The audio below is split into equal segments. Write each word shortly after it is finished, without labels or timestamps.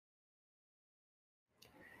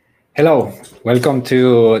Hello, welcome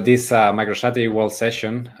to this MicroStrategy World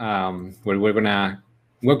session where we're going to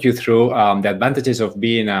walk you through the advantages of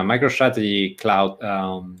being a MicroStrategy Cloud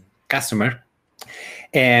customer,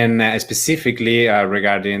 and specifically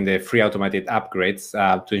regarding the free automated upgrades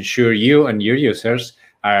to ensure you and your users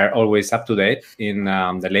are always up to date in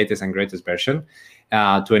the latest and greatest version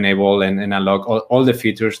to enable and unlock all the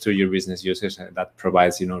features to your business users that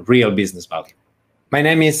provides real business value. My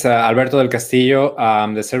name is Alberto del Castillo.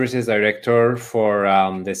 I'm the Services Director for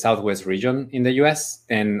the Southwest region in the US.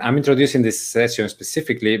 And I'm introducing this session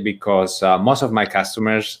specifically because most of my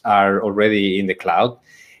customers are already in the cloud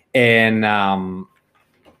and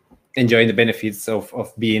enjoying the benefits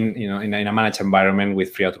of being in a managed environment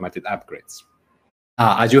with free automated upgrades.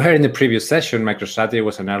 As you heard in the previous session, MicroStrategy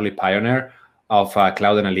was an early pioneer of cloud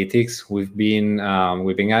analytics. We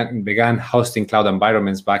began hosting cloud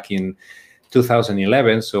environments back in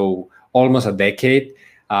 2011, so almost a decade,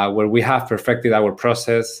 where we have perfected our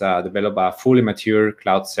process, developed a fully mature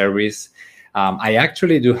cloud service. I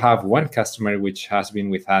actually do have one customer which has been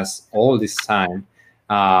with us all this time,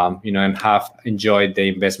 and have enjoyed the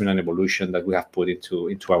investment and evolution that we have put into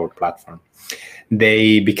our platform.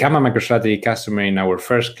 They became a MicroStrategy customer in our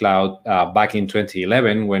first cloud back in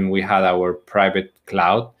 2011 when we had our private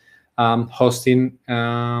cloud hosting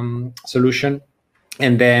solution.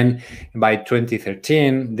 And then by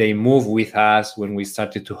 2013, they moved with us when we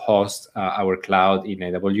started to host our cloud in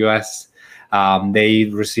AWS. They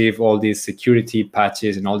received all these security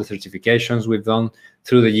patches and all the certifications we've done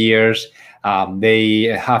through the years. They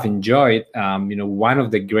have enjoyed, one of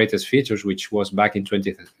the greatest features, which was back in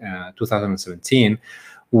 2017,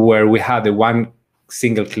 where we had the one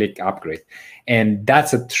single click upgrade. And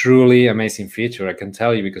that's a truly amazing feature, I can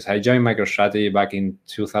tell you, because I joined MicroStrategy back in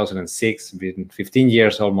 2006, been 15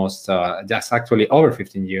 years almost, just actually over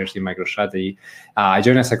 15 years in MicroStrategy. I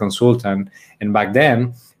joined as a consultant, and back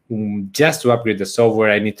then, just to upgrade the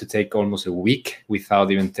software, I need to take almost a week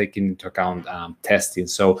without even taking into account testing.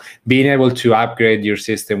 So being able to upgrade your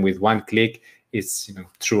system with one click is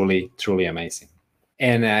truly, truly amazing.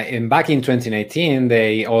 And back in 2019,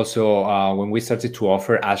 they also, when we started to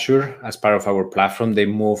offer Azure as part of our platform, they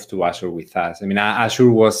moved to Azure with us. I mean, Azure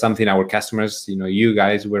was something our customers, you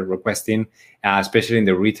guys were requesting, especially in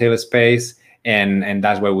the retail space. And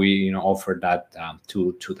that's why we, offered that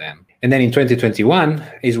to them. And then in 2021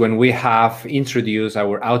 is when we have introduced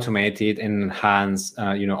our automated and enhanced,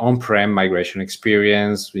 on-prem migration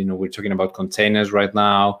experience. We're talking about containers right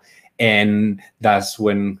now. And that's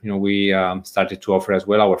when we started to offer as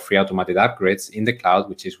well our free automated upgrades in the cloud,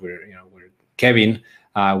 which is where Kevin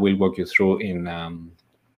will walk you through in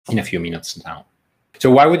a few minutes now. So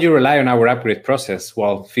why would you rely on our upgrade process?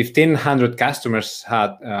 Well, 1,500 customers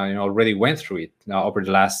had already went through it over the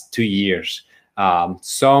last 2 years.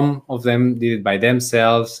 Some of them did it by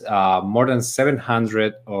themselves. More than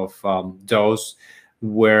 700 of those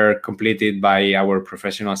were completed by our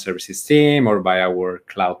professional services team or by our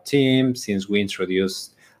cloud team since we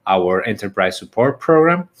introduced our enterprise support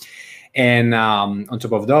program. And on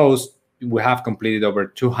top of those, we have completed over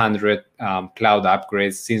 200 cloud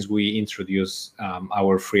upgrades since we introduced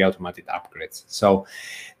our free automated upgrades. So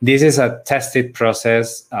this is a tested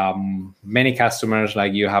process. Many customers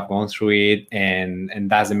like you have gone through it, and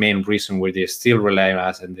that's the main reason why they still rely on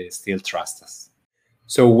us and they still trust us.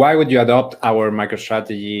 So why would you adopt our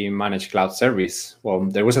MicroStrategy Managed Cloud Service? Well,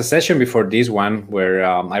 there was a session before this one where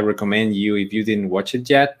I recommend you, if you didn't watch it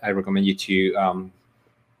yet, I recommend you to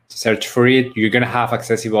search for it. You're going to have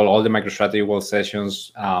accessible all the MicroStrategy World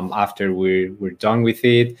sessions after we're done with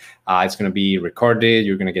it. It's going to be recorded.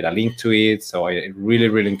 You're going to get a link to it. So I really,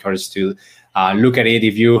 really encourage you to look at it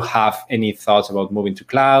if you have any thoughts about moving to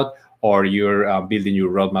cloud or you're building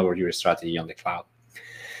your roadmap or your strategy on the cloud.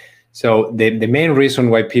 So the main reason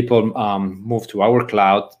why people move to our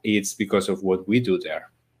cloud is because of what we do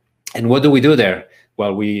there. And what do we do there?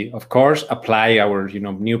 Well, we, of course, apply our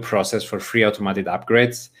new process for free automated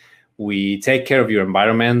upgrades. We take care of your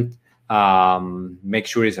environment, make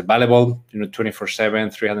sure it's available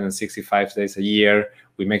 24/7, 365 days a year.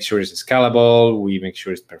 We make sure it's scalable. We make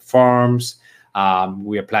sure it performs.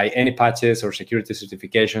 We apply any patches or security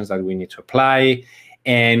certifications that we need to apply.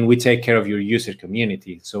 And we take care of your user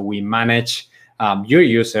community. So we manage your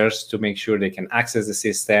users to make sure they can access the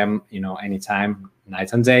system, anytime,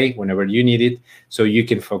 night and day, whenever you need it, so you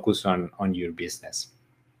can focus on your business.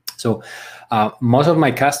 So most of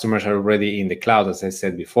my customers are already in the cloud, as I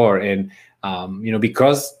said before, and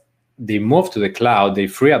because they move to the cloud, they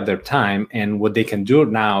free up their time, and what they can do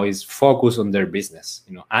now is focus on their business,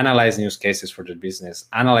 analyze use cases for their business,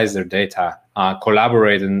 analyze their data,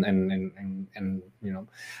 collaborate and and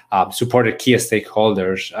supported key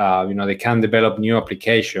stakeholders. They can develop new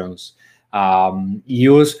applications,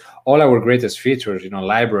 use all our greatest features,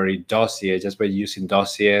 library, dossier. Just by using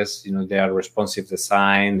dossiers, they are responsive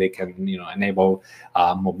design. They can, enable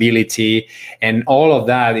mobility, and all of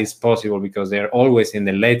that is possible because they're always in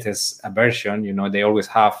the latest version. They always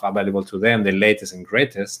have available to them the latest and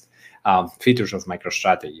greatest features of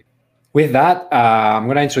MicroStrategy. With that, I'm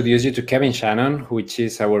going to introduce you to Kevin Shannon, which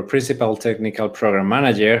is our principal technical program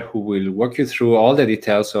manager, who will walk you through all the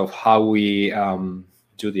details of how we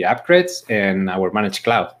do the upgrades and our managed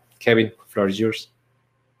cloud. Kevin, the floor is yours.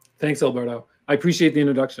 Thanks, Alberto. I appreciate the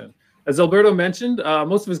introduction. As Alberto mentioned,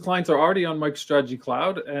 most of his clients are already on MicroStrategy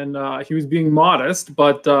Cloud, and he was being modest,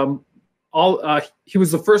 but he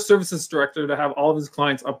was the first services director to have all of his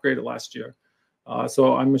clients upgraded last year.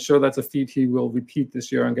 So I'm sure that's a feat he will repeat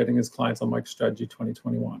this year on getting his clients on MicroStrategy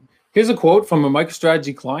 2021. Here's a quote from a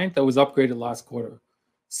MicroStrategy client that was upgraded last quarter.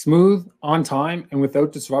 Smooth, on time, and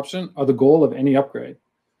without disruption are the goal of any upgrade.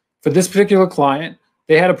 For this particular client,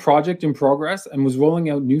 they had a project in progress and was rolling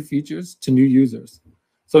out new features to new users.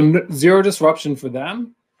 So zero disruption for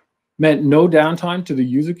them meant no downtime to the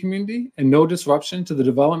user community and no disruption to the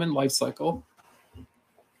development lifecycle.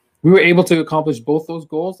 We were able to accomplish both those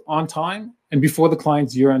goals on time and before the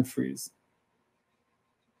client's year-end freeze.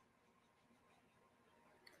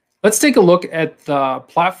 Let's take a look at the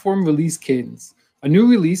platform release cadence. A new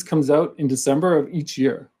release comes out in December of each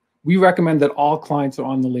year. We recommend that all clients are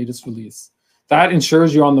on the latest release. That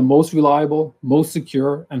ensures you're on the most reliable, most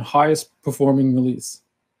secure, and highest performing release.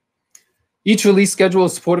 Each release schedule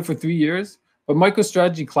is supported for 3 years, but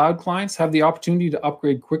MicroStrategy Cloud clients have the opportunity to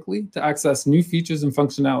upgrade quickly to access new features and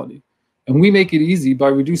functionality. And we make it easy by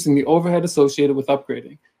reducing the overhead associated with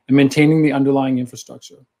upgrading and maintaining the underlying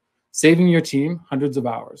infrastructure, saving your team hundreds of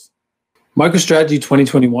hours. MicroStrategy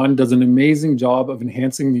 2021 does an amazing job of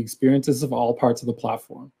enhancing the experiences of all parts of the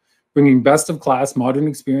platform, bringing best-of-class modern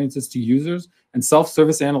experiences to users and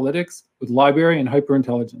self-service analytics with library and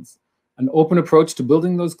hyperintelligence, an open approach to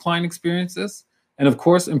building those client experiences, and of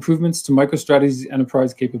course, improvements to MicroStrategy's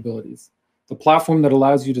enterprise capabilities, the platform that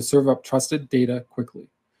allows you to serve up trusted data quickly.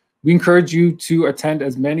 We encourage you to attend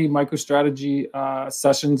as many MicroStrategy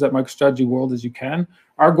sessions at MicroStrategy World as you can.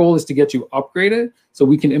 Our goal is to get you upgraded so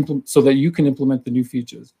that you can implement the new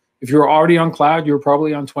features. If you're already on cloud, you're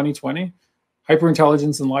probably on 2020.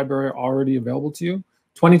 Hyperintelligence and library are already available to you.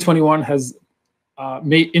 2021 has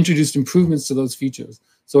introduced improvements to those features.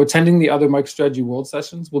 So attending the other MicroStrategy World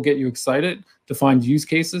sessions will get you excited to find use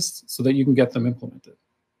cases so that you can get them implemented.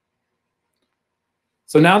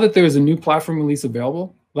 So now that there is a new platform release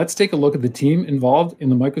available, let's take a look at the team involved in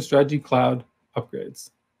the MicroStrategy Cloud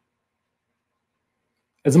upgrades.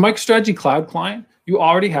 As a MicroStrategy Cloud client, you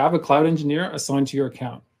already have a cloud engineer assigned to your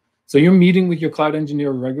account. So you're meeting with your cloud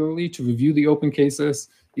engineer regularly to review the open cases,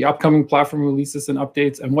 the upcoming platform releases and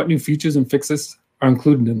updates, and what new features and fixes are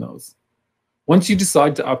included in those. Once you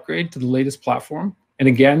decide to upgrade to the latest platform, and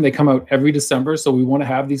again, they come out every December, so we want to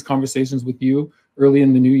have these conversations with you early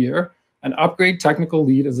in the new year, an upgrade technical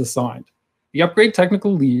lead is assigned. The upgrade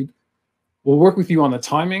technical lead will work with you on the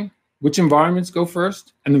timing, which environments go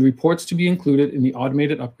first, and the reports to be included in the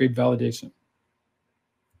automated upgrade validation.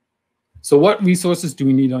 So what resources do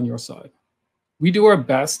we need on your side? We do our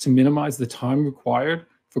best to minimize the time required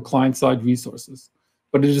for client-side resources,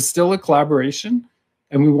 but it is still a collaboration,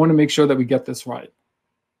 and we want to make sure that we get this right.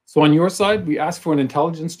 So on your side, we ask for an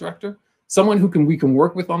intelligence director, someone who we can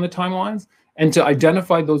work with on the timelines, and to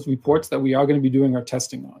identify those reports that we are going to be doing our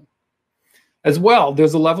testing on. As well,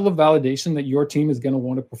 there's a level of validation that your team is going to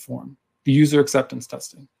want to perform, the user acceptance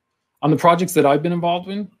testing. On the projects that I've been involved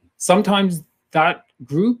in, sometimes that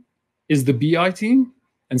group is the BI team,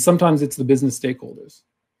 and sometimes it's the business stakeholders.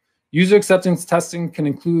 User acceptance testing can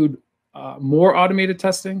include more automated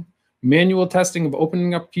testing, manual testing of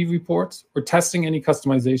opening up key reports, or testing any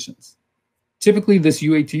customizations. Typically, this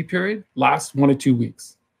UAT period lasts 1 to 2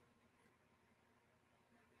 weeks.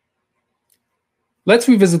 Let's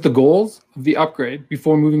revisit the goals of the upgrade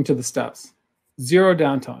before moving to the steps. Zero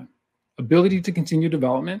downtime, ability to continue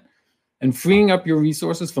development, and freeing up your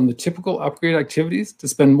resources from the typical upgrade activities to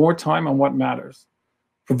spend more time on what matters,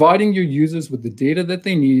 providing your users with the data that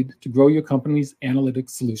they need to grow your company's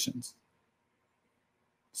analytics solutions.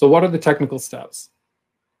 So what are the technical steps?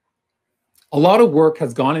 A lot of work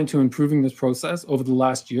has gone into improving this process over the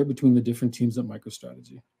last year between the different teams at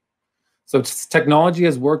MicroStrategy. So technology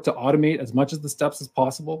has worked to automate as much of the steps as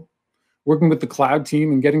possible, working with the cloud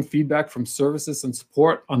team and getting feedback from services and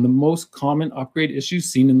support on the most common upgrade issues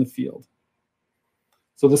seen in the field.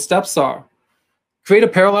 So the steps are: create a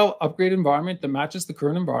parallel upgrade environment that matches the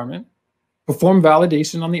current environment, perform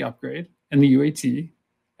validation on the upgrade and the UAT,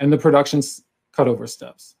 and the production cutover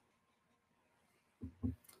steps.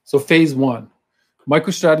 So phase one,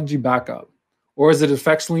 MicroStrategy Backup, or as it is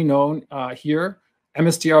affectionately known here,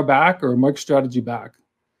 MSTR Back or MicroStrategy Back.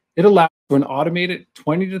 It allows for an automated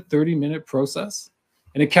 20 to 30 minute process,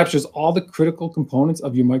 and it captures all the critical components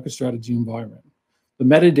of your MicroStrategy environment: the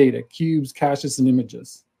metadata, cubes, caches, and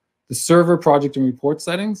images, the server, project, and report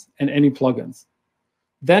settings, and any plugins.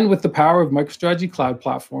 Then with the power of MicroStrategy Cloud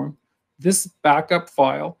Platform, this backup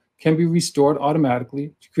file can be restored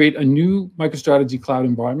automatically to create a new MicroStrategy Cloud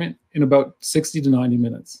environment in about 60 to 90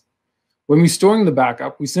 minutes. When restoring the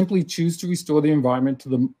backup, we simply choose to restore the environment to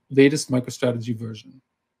the latest MicroStrategy version.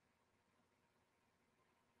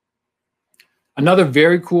 Another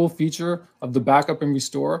very cool feature of the backup and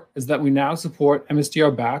restore is that we now support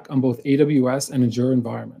MSTR Back on both AWS and Azure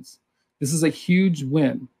environments. This is a huge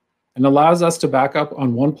win and allows us to back up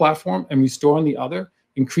on one platform and restore on the other,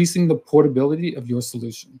 increasing the portability of your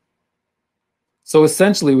solution. So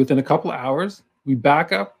essentially, within a couple of hours, we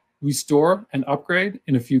back up, restore, and upgrade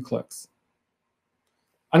in a few clicks.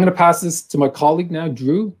 I'm going to pass this to my colleague now,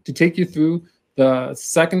 Drew, to take you through the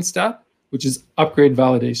second step, which is upgrade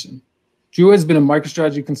validation. Drew has been a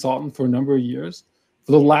MicroStrategy consultant for a number of years.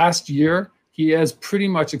 For the last year, he has pretty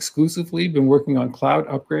much exclusively been working on cloud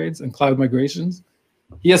upgrades and cloud migrations.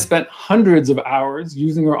 He has spent hundreds of hours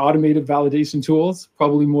using our automated validation tools,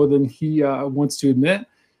 probably more than he wants to admit,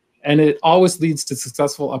 and it always leads to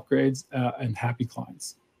successful upgrades and happy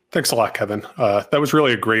clients. Thanks a lot, Kevin. That was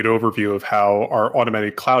really a great overview of how our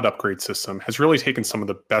automated cloud upgrade system has really taken some of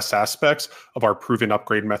the best aspects of our proven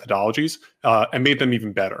upgrade methodologies and made them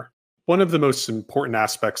even better. One of the most important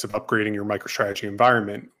aspects of upgrading your MicroStrategy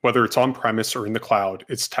environment, whether it's on-premise or in the cloud,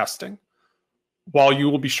 is testing. While you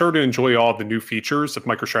will be sure to enjoy all of the new features of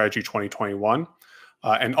MicroStrategy 2021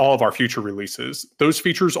 and all of our future releases, those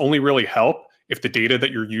features only really help if the data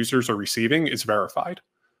that your users are receiving is verified.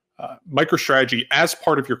 MicroStrategy, as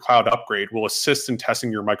part of your cloud upgrade, will assist in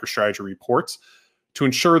testing your MicroStrategy reports to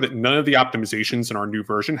ensure that none of the optimizations in our new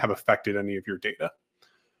version have affected any of your data.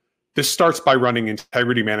 This starts by running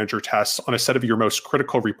Integrity Manager tests on a set of your most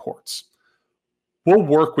critical reports. We'll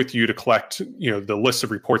work with you to collect the list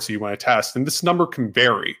of reports that you want to test, and this number can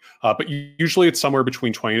vary, but usually it's somewhere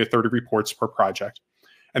between 20 to 30 reports per project.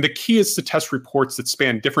 And the key is to test reports that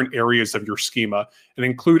span different areas of your schema and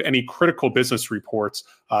include any critical business reports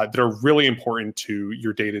that are really important to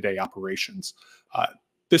your day-to-day operations.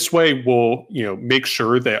 This way, we'll make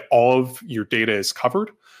sure that all of your data is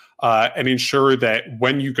covered and ensure that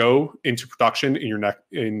when you go into production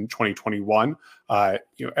in 2021,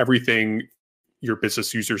 everything your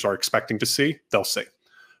business users are expecting to see, they'll see.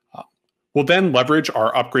 We'll then leverage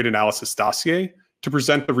our upgrade analysis dossier to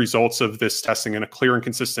present the results of this testing in a clear and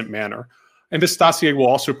consistent manner. And this dossier will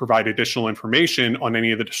also provide additional information on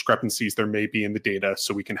any of the discrepancies there may be in the data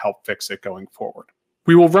so we can help fix it going forward.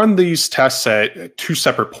 We will run these tests at two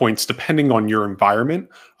separate points depending on your environment,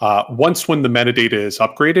 once when the metadata is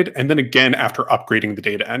upgraded, and then again after upgrading the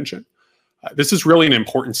data engine. This is really an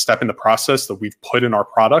important step in the process that we've put in our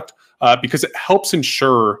product because it helps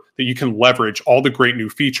ensure that you can leverage all the great new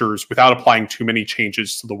features without applying too many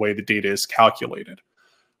changes to the way the data is calculated.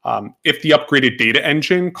 If the upgraded data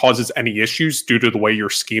engine causes any issues due to the way your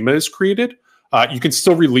schema is created, you can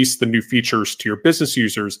still release the new features to your business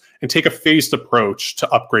users and take a phased approach to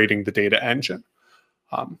upgrading the data engine.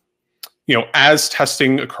 As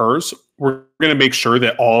testing occurs, we're going to make sure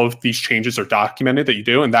that all of these changes are documented that you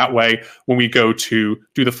do. And that way, when we go to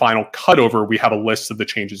do the final cutover, we have a list of the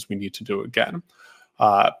changes we need to do again.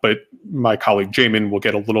 But my colleague Jamin will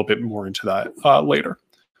get a little bit more into that later.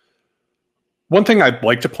 One thing I'd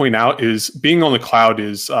like to point out is being on the cloud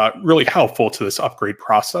is really helpful to this upgrade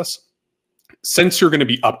process. Since you're going to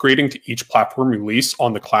be upgrading to each platform release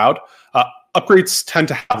on the cloud, upgrades tend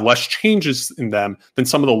to have less changes in them than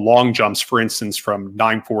some of the long jumps, for instance, from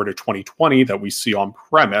 9.4 to 2020 that we see on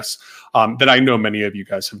premise that I know many of you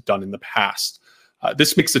guys have done in the past.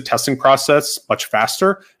 This makes the testing process much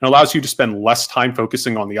faster and allows you to spend less time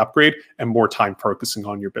focusing on the upgrade and more time focusing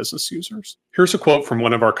on your business users. Here's a quote from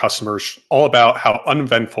one of our customers all about how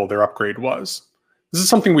uneventful their upgrade was. This is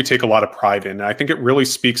something we take a lot of pride in, and I think it really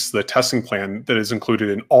speaks to the testing plan that is included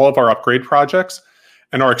in all of our upgrade projects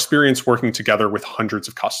and our experience working together with hundreds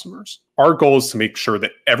of customers. Our goal is to make sure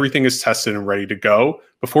that everything is tested and ready to go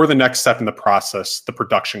before the next step in the process, the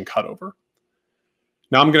production cutover.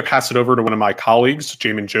 Now I'm going to pass it over to one of my colleagues,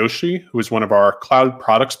 Jamin Joshi, who is one of our cloud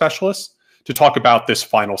product specialists, to talk about this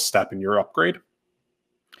final step in your upgrade.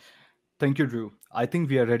 Thank you, Drew. I think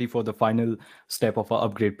we are ready for the final step of our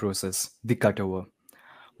upgrade process, the cutover.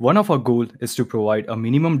 One of our goals is to provide a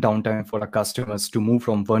minimum downtime for our customers to move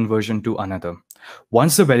from one version to another.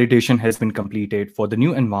 Once the validation has been completed for the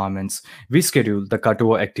new environments, we schedule the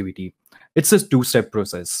cutover activity. It's a two-step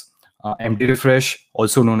process. MD refresh,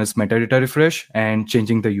 also known as metadata refresh, and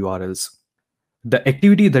changing the URLs. The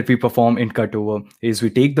activity that we perform in cutover is we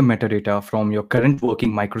take the metadata from your current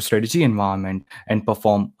working MicroStrategy environment and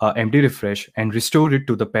perform a MD refresh and restore it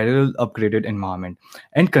to the parallel upgraded environment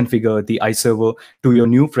and configure the iServer to your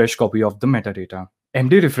new fresh copy of the metadata.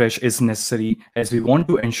 MD refresh is necessary as we want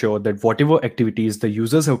to ensure that whatever activities the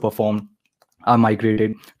users have performed are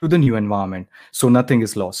migrated to the new environment, so nothing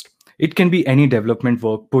is lost. It can be any development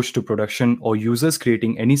work pushed to production or users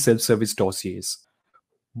creating any self-service dossiers.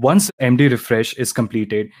 Once MD refresh is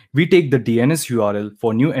completed, we take the DNS URL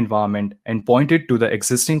for new environment and point it to the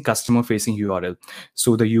existing customer-facing URL,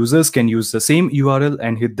 so the users can use the same URL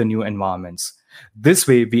and hit the new environments. This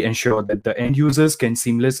way, we ensure that the end users can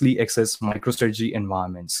seamlessly access MicroStrategy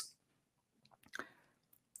environments.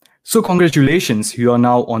 So congratulations, you are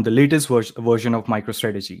now on the latest version of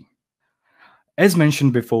MicroStrategy. As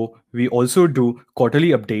mentioned before, we also do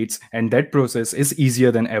quarterly updates, and that process is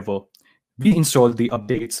easier than ever. We install the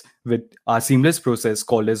updates with our seamless process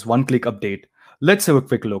called as one-click update. Let's have a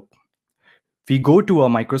quick look. We go to our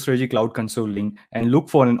MicroStrategy Cloud Console link and look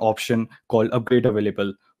for an option called Upgrade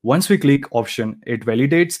Available. Once we click option, it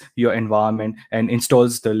validates your environment and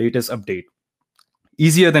installs the latest update.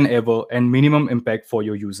 Easier than ever and minimum impact for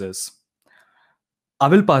your users. I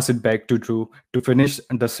will pass it back to Drew to finish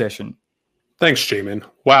the session. Thanks, Jamin.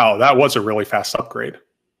 Wow, that was a really fast upgrade.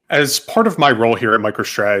 As part of my role here at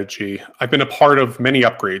MicroStrategy, I've been a part of many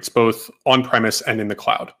upgrades, both on-premise and in the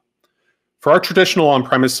cloud. For our traditional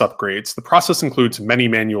on-premise upgrades, the process includes many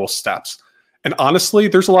manual steps. And honestly,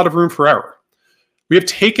 there's a lot of room for error. We have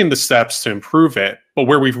taken the steps to improve it, but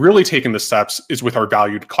where we've really taken the steps is with our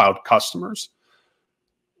valued cloud customers.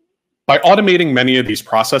 By automating many of these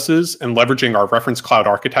processes and leveraging our reference cloud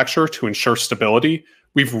architecture to ensure stability,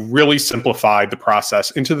 we've really simplified the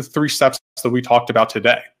process into the 3 steps that we talked about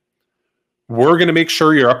today. We're going to make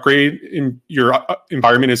sure your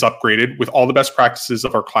environment is upgraded with all the best practices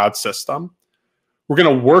of our cloud system. We're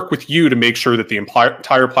going to work with you to make sure that the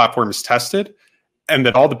entire platform is tested and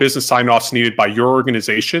that all the business sign-offs needed by your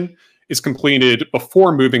organization is completed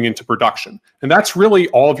before moving into production. And that's really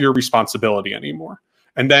all of your responsibility anymore.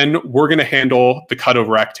 And then we're going to handle the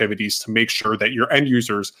cutover activities to make sure that your end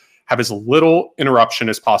users have as little interruption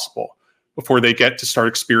as possible before they get to start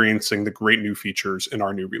experiencing the great new features in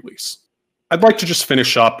our new release. I'd like to just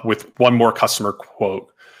finish up with one more customer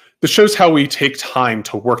quote. This shows how we take time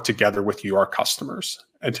to work together with you, our customers,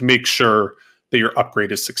 and to make sure that your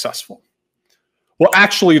upgrade is successful. Well,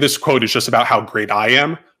 actually, this quote is just about how great I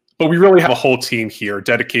am, but we really have a whole team here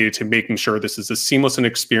dedicated to making sure this is as seamless an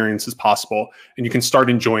experience as possible, and you can start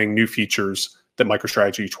enjoying new features that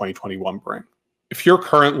MicroStrategy 2021 bring. If you're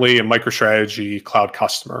currently a MicroStrategy cloud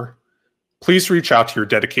customer, please reach out to your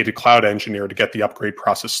dedicated cloud engineer to get the upgrade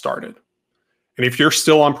process started. And if you're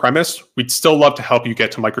still on-premise, we'd still love to help you get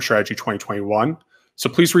to MicroStrategy 2021. So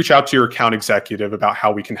please reach out to your account executive about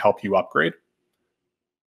how we can help you upgrade.